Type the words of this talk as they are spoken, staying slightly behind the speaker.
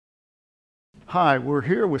Hi, we're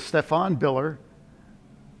here with Stephan Biller,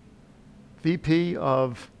 VP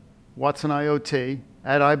of Watson IoT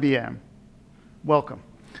at IBM. Welcome.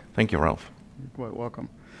 Thank you, Ralph. You're quite welcome.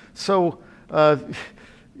 So,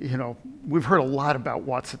 you know, we've heard a lot about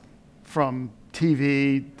Watson from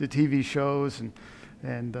TV, the TV shows,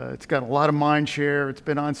 and it's got a lot of mind share. It's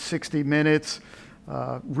been on 60 Minutes,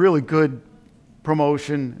 really good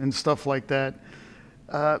promotion and stuff like that.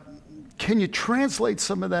 Can you translate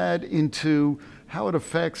some of that into how it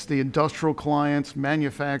affects the industrial clients,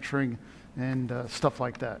 manufacturing, and stuff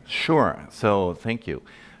like that? Sure. So thank you.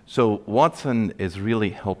 So Watson is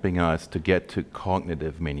really helping us to get to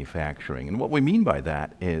cognitive manufacturing. And what we mean by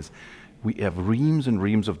that is we have reams and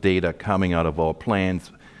reams of data coming out of our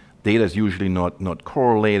plants. Data is usually not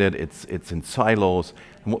correlated. It's in silos.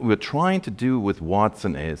 And what we're trying to do with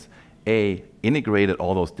Watson is, A, integrate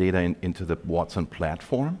all those data into the Watson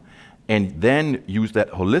platform, and then use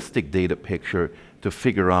that holistic data picture to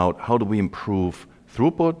figure out how do we improve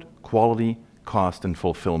throughput, quality, cost, and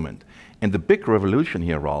fulfillment. And the big revolution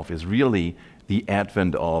here, Ralph, is really the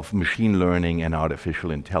advent of machine learning and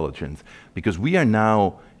artificial intelligence, because we are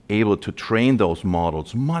now able to train those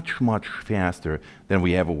models much, much faster than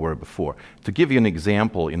we ever were before. To give you an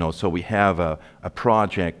example, so we have a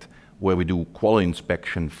project where we do quality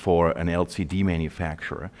inspection for an LCD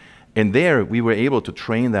manufacturer. And there, we were able to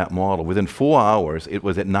train that model. Within 4 hours, it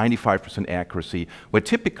was at 95% accuracy, where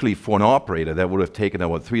typically for an operator, that would have taken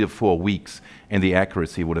about 3 to 4 weeks, and the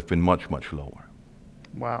accuracy would have been much, much lower.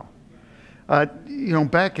 Wow.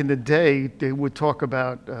 Back in the day, they would talk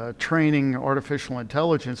about training artificial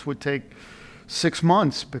intelligence would take 6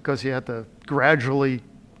 months because you had to gradually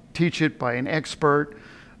teach it by an expert.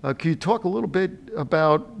 Can you talk a little bit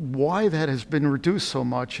about why that has been reduced so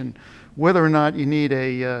much, and whether or not you need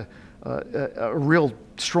a real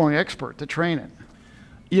strong expert to train it?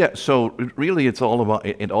 Yeah, so really it's all about,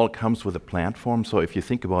 it all comes with a platform. So if you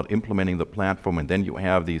think about implementing the platform, and then you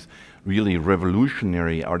have these really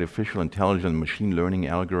revolutionary artificial intelligence machine learning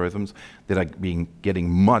algorithms that are getting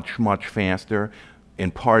much, much faster, in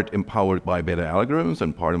part empowered by better algorithms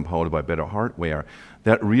and part empowered by better hardware,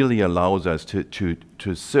 that really allows us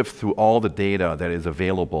to sift through all the data that is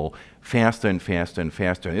available faster and faster and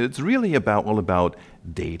faster. And it's really all about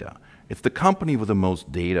data. It's the company with the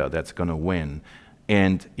most data that's going to win.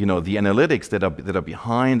 And the analytics that are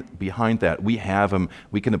behind that, we have them,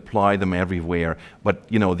 we can apply them everywhere. But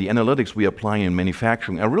the analytics we apply in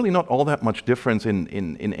manufacturing are really not all that much difference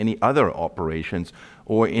in any other operations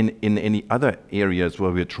or in any other areas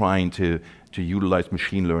where we're trying to utilize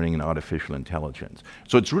machine learning and artificial intelligence.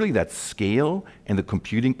 So it's really that scale and the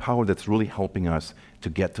computing power that's really helping us to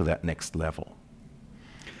get to that next level.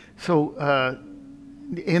 So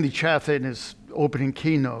Andy Chaffee, in his opening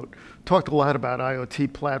keynote, talked a lot about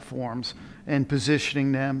IoT platforms and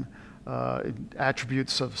positioning them,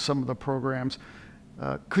 attributes of some of the programs.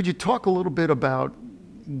 Could you talk a little bit about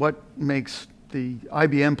what makes the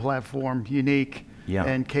IBM platform unique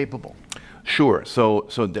and capable? Sure. So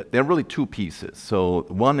there are really two pieces. So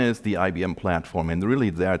one is the IBM platform, and really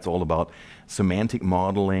that's all about semantic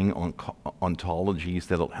modeling, ontologies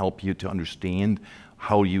that'll help you to understand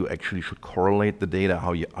how you actually should correlate the data,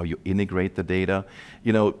 how you integrate the data.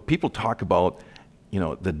 People talk about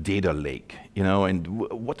the data lake, and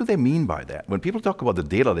what do they mean by that? When people talk about the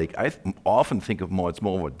data lake, I often think it's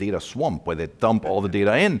more of a data swamp where they dump all the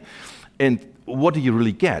data in. And what do you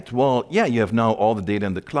really get? Well, yeah, you have now all the data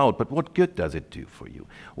in the cloud, but what good does it do for you?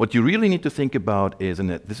 What you really need to think about is, and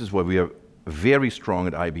this is where we are very strong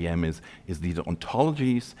at IBM, is these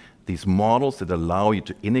ontologies, these models that allow you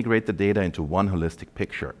to integrate the data into one holistic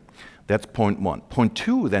picture. That's point one. Point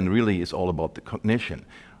two then really is all about the cognition.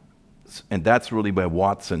 And that's really where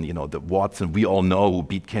Watson, the Watson we all know who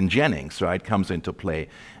beat Ken Jennings, right, comes into play.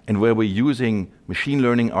 And where we're using machine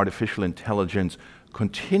learning, artificial intelligence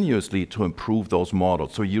continuously to improve those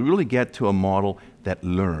models. So you really get to a model that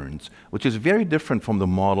learns, which is very different from the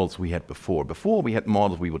models we had before. Before we had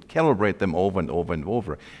models, we would calibrate them over and over and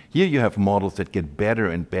over. Here you have models that get better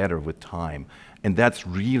and better with time. And that's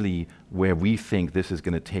really where we think this is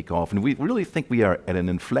going to take off. And we really think we are at an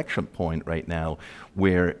inflection point right now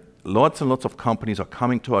where lots and lots of companies are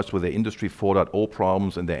coming to us with their Industry 4.0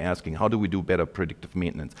 problems, and they're asking, how do we do better predictive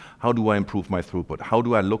maintenance? How do I improve my throughput? How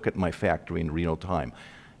do I look at my factory in real time?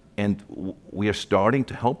 And we are starting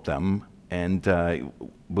to help them, and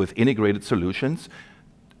with integrated solutions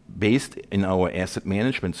based in our asset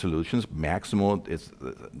management solutions. Maximo is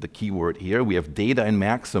the key word here. We have data in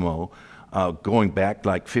Maximo going back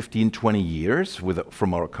like 15, 20 years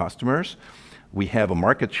from our customers. We have a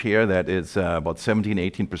market share that is about 17,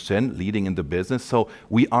 18% leading in the business. So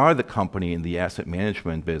we are the company in the asset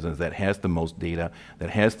management business that has the most data, that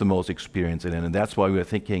has the most experience in it. And that's why we're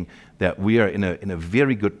thinking that we are in a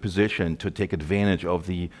very good position to take advantage of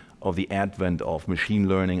the advent of machine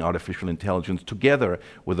learning, artificial intelligence, together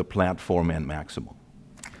with a platform and Maximal.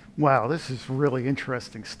 Wow, this is really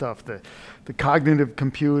interesting stuff. The cognitive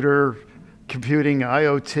computing,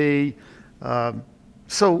 IoT.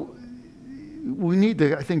 So we need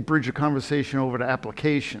to, I think, bridge the conversation over to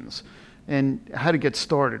applications and how to get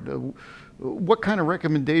started. What kind of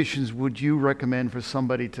recommendations would you recommend for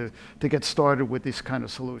somebody to get started with this kind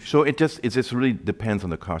of solution? So it just really depends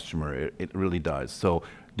on the customer. It really does. So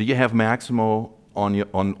do you have Maximo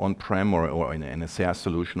on-prem or in a SaaS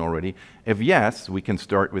solution already? If yes, we can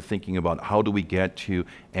start with thinking about how do we get to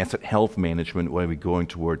asset health management, where we're going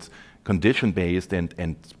towards condition-based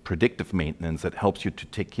and predictive maintenance that helps you to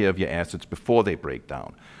take care of your assets before they break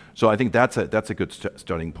down. So I think that's a good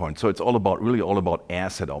starting point. So it's really all about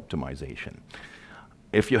asset optimization.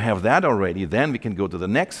 If you have that already, then we can go to the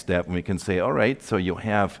next step and we can say, all right, so you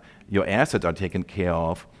have your assets are taken care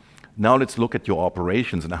of. Now let's look at your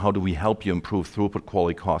operations and how do we help you improve throughput,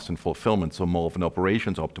 quality, cost, and fulfillment, so more of an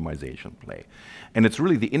operations optimization play. And it's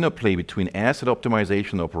really the interplay between asset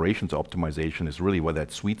optimization and operations optimization is really where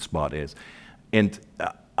that sweet spot is. And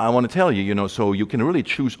I want to tell you, so you can really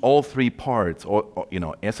choose all three parts, or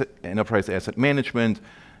enterprise asset management,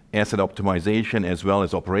 asset optimization, as well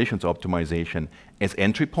as operations optimization as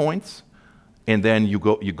entry points. And then you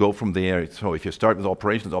go from there. So if you start with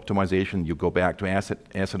operations optimization, you go back to asset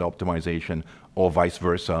optimization, or vice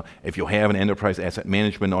versa. If you have an enterprise asset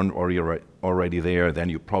management or you're already there, then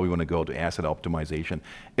you probably want to go to asset optimization.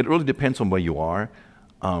 It really depends on where you are.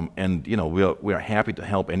 And we're happy to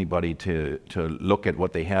help anybody to look at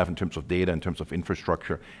what they have in terms of data, in terms of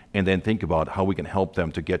infrastructure, and then think about how we can help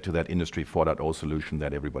them to get to that Industry 4.0 solution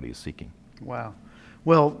that everybody is seeking. Wow.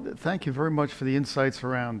 Well, thank you very much for the insights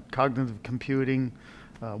around cognitive computing,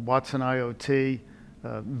 Watson IoT.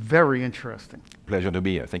 Very interesting. Pleasure to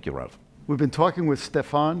be here. Thank you, Ralph. We've been talking with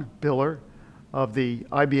Stephan Biller of the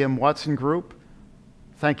IBM Watson Group.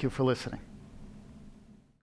 Thank you for listening.